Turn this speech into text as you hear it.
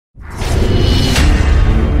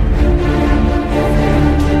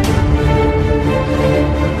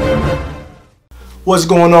What's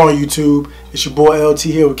going on, YouTube? It's your boy LT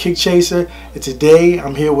here with KickChaser, and today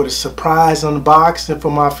I'm here with a surprise unboxing for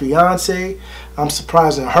my fiance. I'm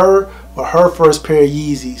surprising her with her first pair of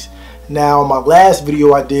Yeezys. Now, my last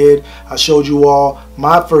video I showed you all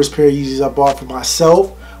my first pair of Yeezys I bought for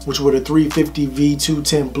myself, which were the 350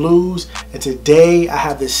 V210 blues, and today I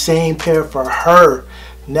have the same pair for her.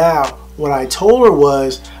 Now, what I told her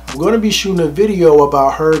was I'm going to be shooting a video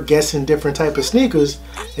about her guessing different type of sneakers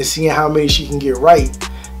and seeing how many she can get right.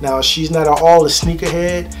 Now, she's not at all a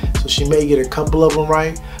sneakerhead, so she may get a couple of them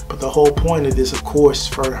right, but the whole point of this, of course, is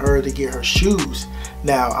for her to get her shoes.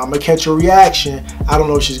 Now, I'm going to catch her reaction. I don't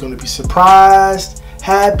know if she's going to be surprised,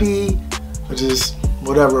 happy, or just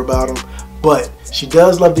whatever about them, but she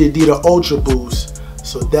does love the Adidas Ultra Boost,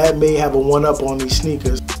 so that may have a one-up on these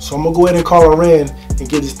sneakers. So I'm going to go ahead and call her in and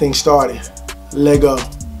get this thing started. Let go.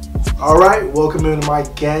 Alright, welcome into my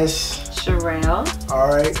guest, Sherelle.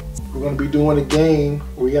 Alright, we're going to be doing a game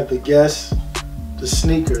where we have to guess the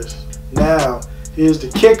sneakers. Now, here's the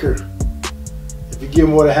kicker. If you get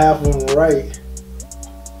more than half of them right,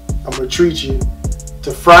 I'm going to treat you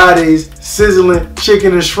to Friday's sizzling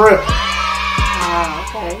chicken and shrimp.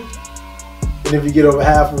 Okay. And if you get over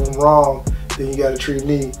half of them wrong, then you got to treat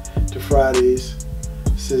me to Friday's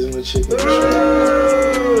sizzling chicken and shrimp.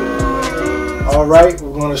 Alright,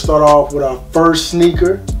 we're going to start off with our first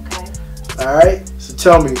sneaker. Okay. Alright, so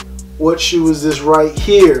tell me, what shoe is this right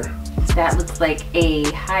here? That looks like a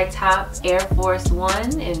high top Air Force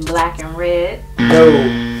One in black and red. No,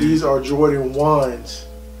 these are Jordan 1s.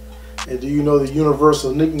 And do you know the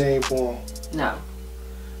universal nickname for them? No.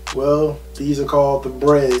 Well, these are called the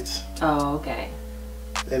Breads. Oh, okay.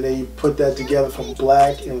 And they put that together from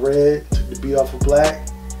black and red, took the B off of black,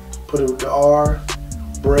 put it with the R,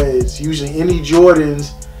 Breads. Usually any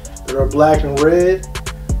Jordans that are black and red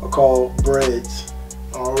are called Breads.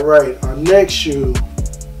 Alright, our next shoe.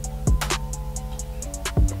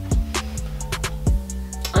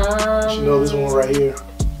 You know this one right here.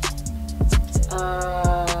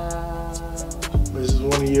 This is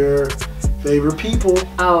one of your favorite people.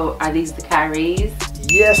 Oh, are these the Kyries?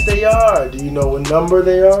 Yes, they are. Do you know what number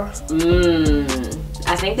they are?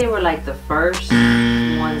 I think they were like the first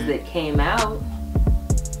ones that came out.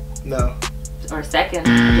 No. Or second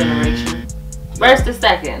generation. First or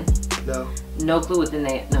second? No. No clue what the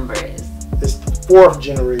number is. It's the 4th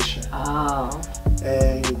generation. Oh.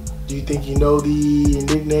 And do you think you know the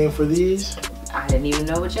nickname for these? I didn't even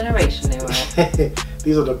know what generation they were.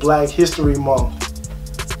 These are the Black History Month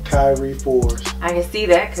Kyrie 4s. I can see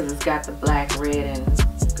that because it's got the black, red,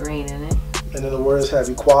 and green in it. And then the words have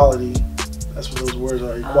equality. That's what those words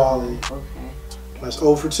are, equality. Oh, okay. That's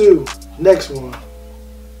 0 for 2. Next one.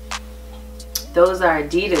 Those are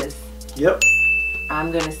Adidas. Yep. I'm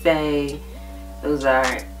going to say those are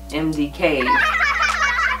MDKs.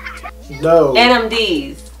 No.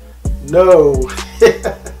 NMDs. No.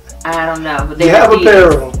 I don't know. But you have a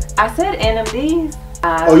pair of them. I said NMDs.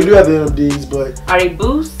 Oh, you do have the NMDs, but... Are they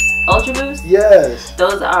Boost? Ultra Boost? Yes.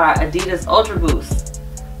 Those are Adidas Ultra Boost.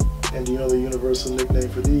 And do you know the universal nickname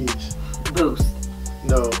for these? Boost.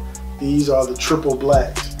 No. These are the triple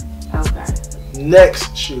blacks. Okay.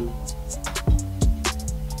 Next shoe.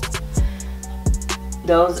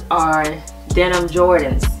 Those are Denim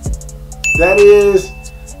Jordans. That is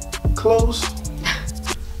close.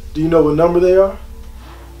 Do you know what number they are?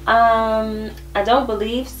 I don't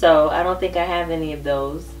believe so. I don't think I have any of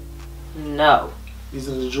those. No. These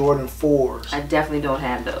are the Jordan 4s. I definitely don't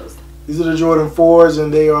have those. These are the Jordan 4s,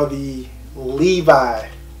 and they are the Levi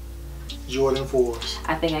Jordan 4s.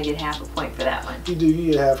 I think I get half a point for that one. You do.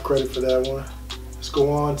 You get half credit for that one. Let's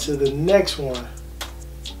go on to the next one.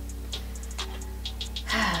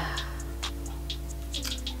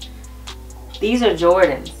 These are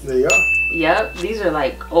Jordans. They are. Yep, these are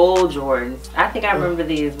like old Jordans. I think I remember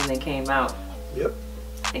these when they came out. Yep.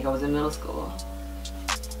 I think I was in middle school.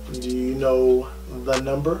 Do you know the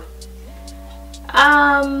number?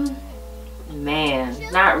 Man,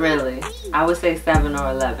 not really. I would say 7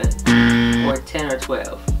 or 11. Or 10 or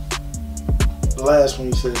 12. The last one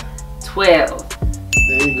you said. 12.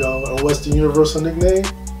 There you go. And what's the universal nickname?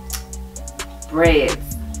 Breads.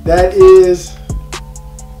 That is,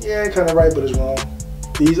 yeah, kind of right, but it's wrong.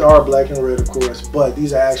 These are black and red, of course, but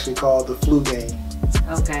these are actually called the flu game.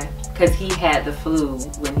 Okay. Because he had the flu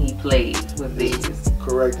when he played with these.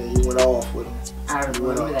 Correct, and he went off with them. I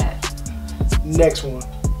remember that. Next one.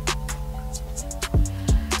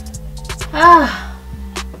 Are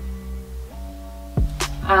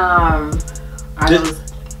those...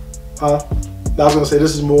 Huh? I was gonna say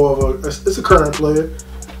this is more of a. It's a current player.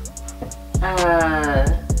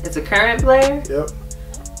 It's a current player? Yep.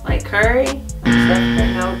 Like Curry?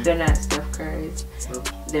 No, they're not Steph Curry's.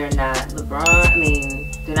 They're not LeBron. I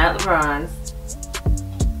mean, they're not LeBron's.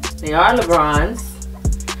 They are LeBron's.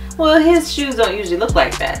 Well, his shoes don't usually look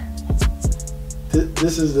like that.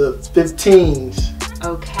 This is the 15s.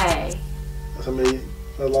 Okay. That's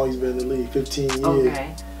how long he's been in the league. 15 years.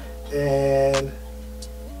 Okay. And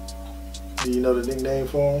do you know the nickname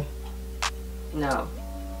for them? No.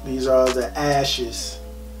 These are the Ashes.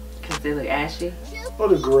 Because they look ashy? Or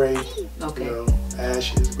the gray. Okay. You know,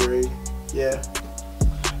 ashes, gray. Yeah.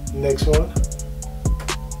 Next one.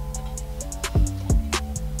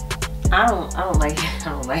 I don't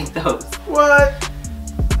like those. What?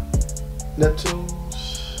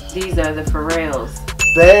 Neptunes. These are the Pharrells.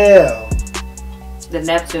 Bam. The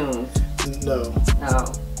Neptunes. No. No.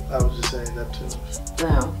 I was just saying Neptunes.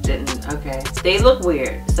 No, didn't. Okay. They look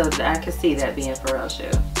weird, so I could see that being Pharrell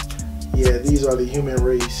shoe. Yeah, these are the human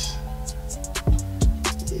race.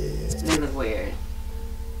 Yeah. They look weird.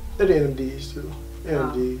 They're the NMDs too.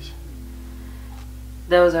 NMDs.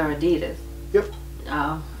 Those are Adidas. Yep.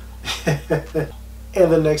 Oh.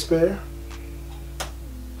 And the next pair.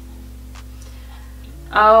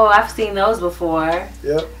 Oh, I've seen those before.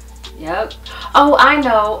 Yep. Yep. Oh, I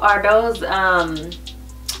know. Are those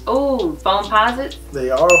foam posits? They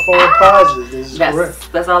are foam posits. This is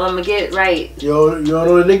correct. That's all I'm gonna get right. You don't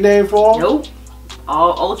know the nickname for them? Nope.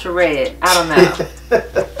 All ultra red. I don't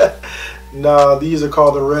know. Nah, these are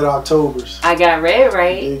called the Red Octobers. I got red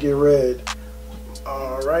right. You get red.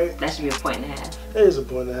 Alright. That should be a point and a half. There's a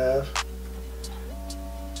point and a half.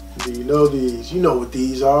 Do you know these? You know what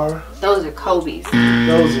these are. Those are Kobe's.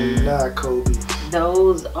 Those are not Kobe's.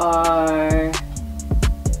 Those are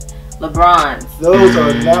LeBron's. Those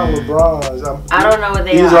are not LeBron's. I don't know what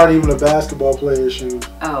they are. These aren't even a basketball player's shoes.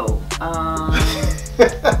 Oh.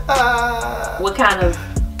 What kind of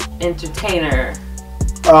entertainer?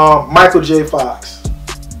 Michael J. Fox.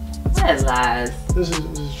 That lies. This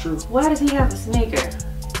is true. Why does he have a sneaker?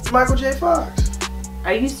 Michael J. Fox.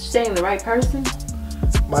 Are you saying the right person?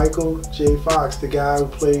 Michael J. Fox, the guy who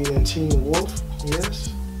played in Teen Wolf.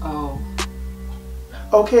 Yes. Oh.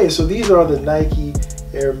 Okay, so these are the Nike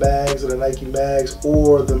Air Mags or the Nike Mags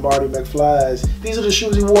or the Marty McFlys. These are the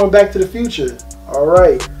shoes he wore in Back to the Future. All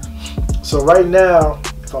right. So right now,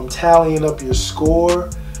 if I'm tallying up your score,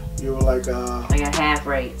 you were like I got half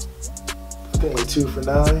right. I think like 2 for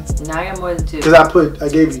 9. No, I got more than 2. Because I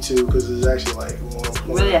gave you 2 because it's actually like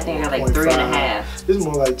 1. Really, I think I got like 3.5. This is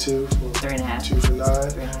more like 2. 3.5. 2 for 9.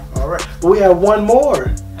 3.5. All right. But we have one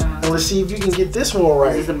more. And let's see if you can get this one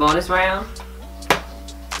right. Is this a bonus round?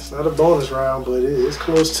 It's not a bonus round, but it is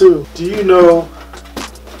close too. Do you know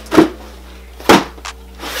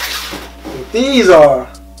what these are?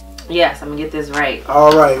 Yes, I'm gonna get this right.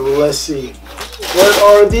 All right. Well, let's see. What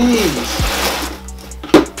are these?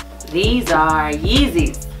 These are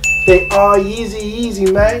Yeezys. They are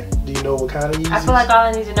Yeezy, man. Do you know what kind of Yeezys? I feel like all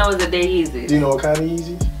I need to know is that they're Yeezys. Do you know what kind of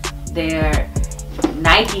Yeezys? They're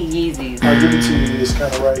Nike Yeezys. I'll give it to you. It's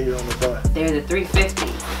kind of right here on the butt. They're the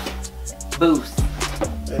 350 Boost.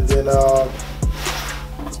 And then,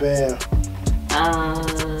 bam.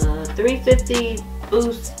 350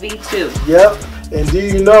 Boost V2. Yep. And do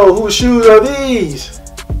you know whose shoes are these?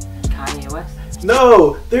 Kanye West.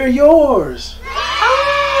 No, they're yours.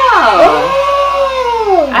 Oh.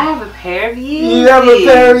 I have a pair of Yeezys. You have a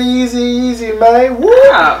pair of Yeezy, man. Woo.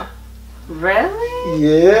 Oh. Really?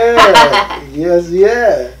 Yeah. Yes,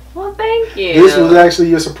 yeah. Well, thank you. This was actually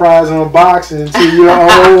your surprise unboxing to your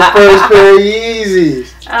own first pair of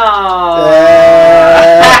Yeezys. Oh.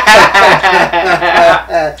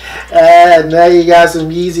 Now you got some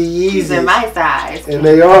Yeezys. These are my size. And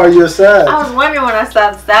they are your size. I was wondering when I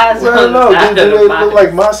saw the size. Well, no, do they look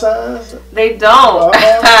like my size? They don't.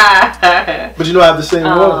 But you know I have the same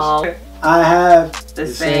ones. I have the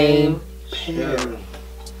same pair.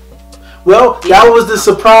 Well, that was the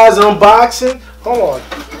surprise unboxing. Hold on.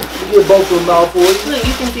 You get both of them out for you. Look,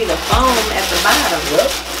 you can see the foam at the bottom. Yep.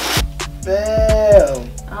 Bam.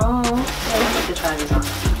 Oh, let me try these on.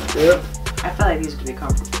 Yep. I feel like these would be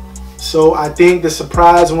comfortable. So I think the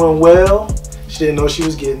surprise went well. She didn't know she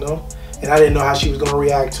was getting them. And I didn't know how she was going to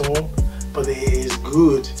react to them. But it is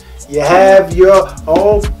good. You have your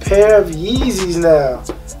own pair of Yeezys now.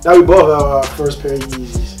 Now we both have our first pair of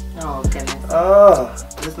Yeezys. Oh, goodness.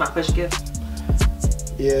 Is this my push gift?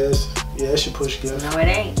 Yes. Yeah, it's your push gift. No, it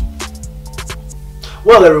ain't.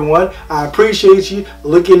 Well, everyone, I appreciate you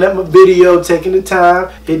looking at my video, taking the time.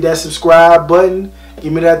 Hit that subscribe button.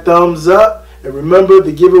 Give me that thumbs up. And remember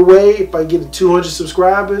the giveaway, if I get to 200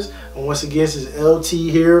 subscribers. And once again, this is LT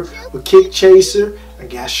here with KickChaser. I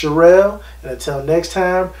got Sherelle. And until next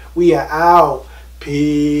time, we are out.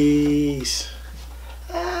 Peace.